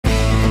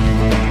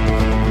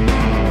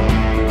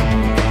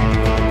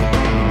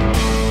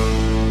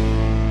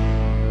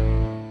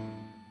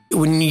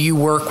when you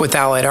work with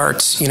Allied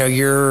Arts,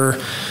 you're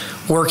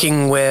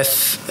working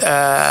with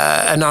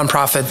a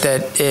nonprofit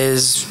that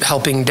is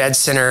helping Dead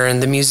Center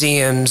and the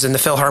museums and the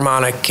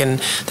Philharmonic and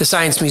the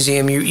Science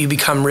Museum. You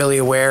become really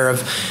aware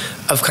of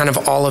kind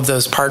of all of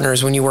those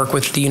partners. When you work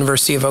with the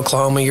University of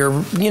Oklahoma,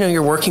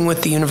 you're working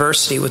with the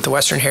university, with the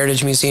Western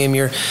Heritage Museum.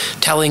 You're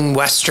telling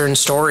Western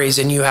stories,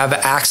 and you have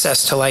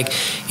access to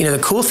the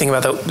cool thing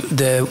about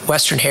the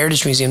Western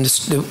Heritage Museum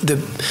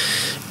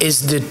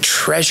is the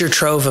treasure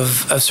trove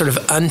of sort of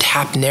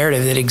untapped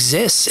narrative that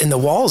exists in the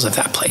walls of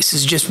that place.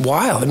 Is just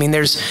wild. I mean,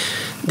 there's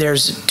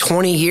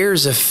 20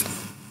 years of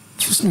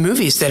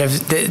movies that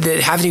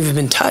haven't even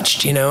been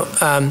touched,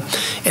 and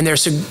they're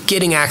so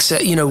getting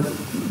access,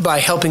 by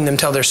helping them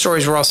tell their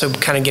stories. We're also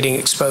kind of getting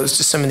exposed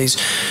to some of these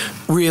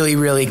really,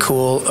 really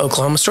cool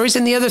Oklahoma stories.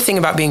 And the other thing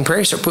about being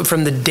Prairie Surf,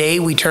 from the day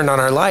we turned on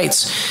our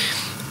lights,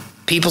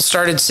 people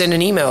started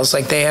sending emails.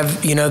 Like they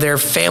have, their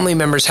family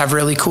members have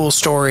really cool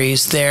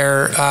stories. They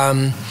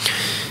have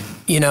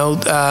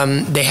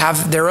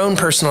their own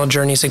personal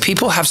journeys. Like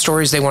people have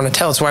stories they want to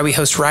tell. It's why we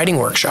host writing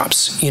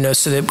workshops,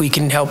 so that we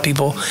can help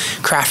people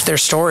craft their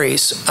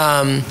stories.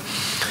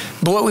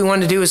 But what we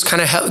want to do is kind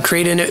of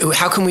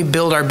how can we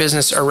build our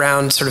business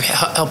around sort of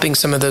helping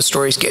some of those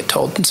stories get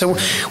told? And so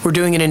we're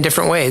doing it in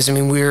different ways. I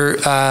mean, we're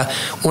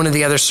one of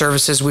the other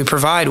services we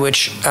provide,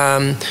 which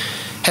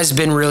has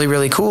been really,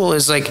 really cool,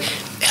 is like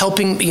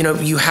helping,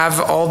 you have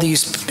all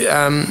these,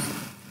 better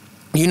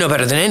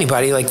than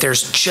anybody, like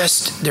there's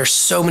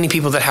so many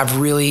people that have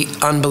really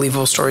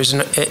unbelievable stories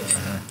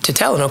to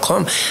tell in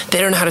Oklahoma. They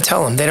don't know how to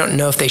tell them. They don't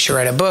know if they should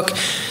write a book.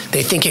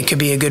 They think it could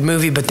be a good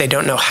movie, but they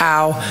don't know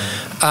how.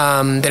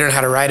 They don't know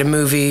how to write a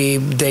movie.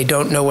 They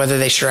don't know whether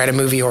they should write a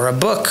movie or a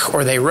book,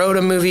 or they wrote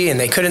a movie and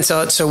they couldn't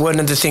sell it. So one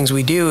of the things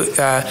we do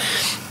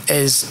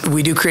is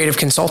we do creative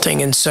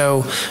consulting. And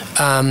so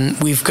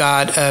we've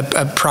got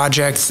a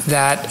project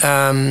that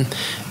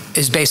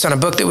is based on a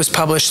book that was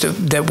published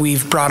that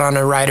we've brought on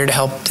a writer to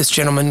help this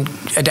gentleman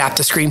adapt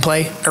a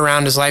screenplay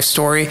around his life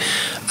story,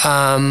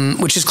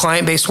 which is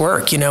client-based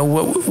work.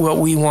 What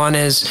we want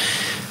is,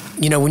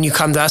 when you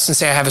come to us and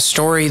say, I have a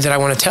story that I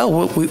want to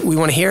tell, we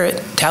want to hear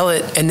it, tell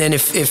it, and then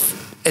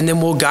and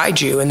then we'll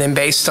guide you. And then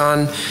based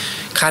on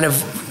kind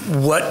of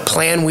what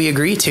plan we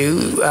agree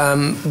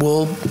to,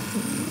 we'll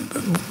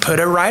put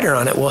a writer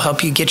on it. We'll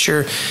help you get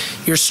your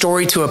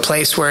story to a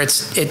place where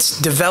it's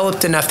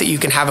developed enough that you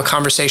can have a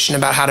conversation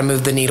about how to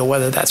move the needle,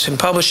 whether that's in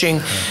publishing,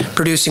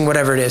 producing,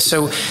 whatever it is.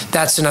 So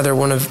that's another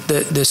one of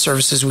the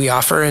services we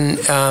offer.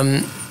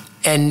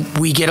 And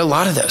we get a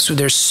lot of those. So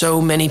there's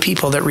so many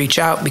people that reach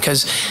out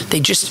because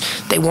they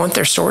want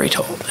their story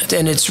told.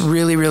 And it's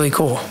really, really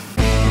cool.